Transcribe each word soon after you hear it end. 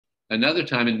another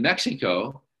time in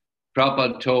Mexico,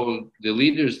 Prabhupada told the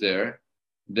leaders there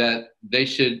that they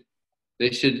should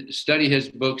study his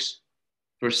books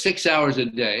for 6 hours a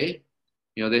day.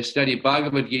 You know, they study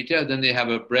Bhagavad Gita, then they have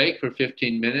a break for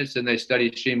 15 minutes, and they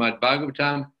study Srimad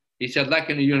Bhagavatam. He said, like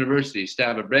in a university,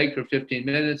 have a break for 15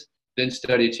 minutes, then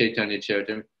study Chaitanya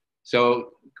Charitamrita.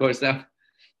 So, of course,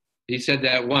 he said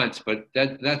that once, but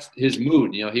that's his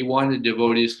mood. You know, he wanted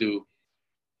devotees to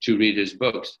read his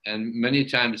books. And many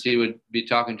times he would be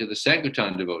talking to the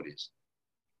Sankirtan devotees.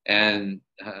 And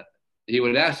he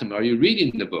would ask them, are you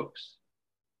reading the books?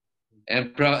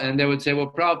 And they would say,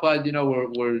 well, Prabhupada, you know,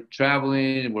 we're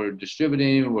traveling, we're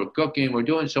distributing, we're cooking, we're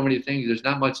doing so many things, there's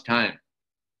not much time.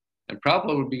 And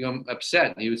Prabhupada would become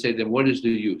upset. And he would say, then what is the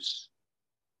use?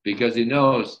 Because he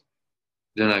knows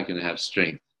they're not going to have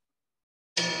strength.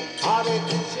 Hare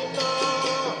Krishna,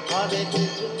 Hare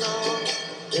Krishna,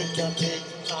 Krishna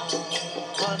Krishna,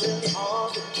 Hare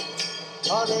Hare,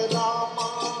 Hare Rama,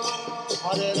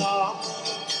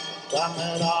 Rama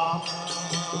Rama,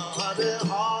 Hare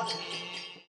Hare.